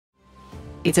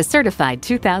It's a certified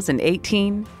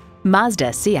 2018 Mazda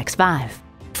CX-5.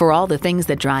 For all the things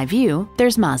that drive you,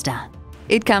 there's Mazda.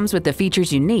 It comes with the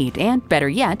features you need and, better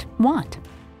yet, want.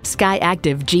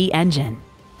 SKYACTIVA G engine,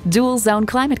 dual zone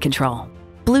climate control,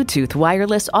 Bluetooth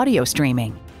wireless audio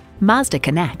streaming, Mazda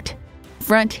Connect,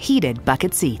 front heated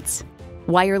bucket seats,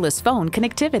 wireless phone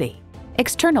connectivity,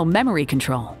 external memory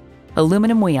control,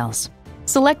 aluminum wheels,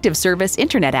 selective service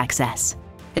internet access,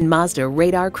 and Mazda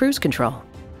radar cruise control.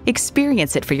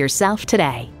 Experience it for yourself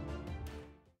today.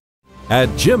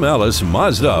 At Jim Ellis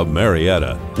Mazda of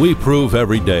Marietta, we prove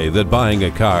every day that buying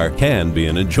a car can be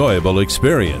an enjoyable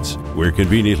experience. We're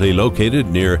conveniently located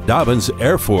near Dobbins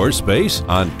Air Force Base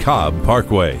on Cobb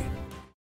Parkway.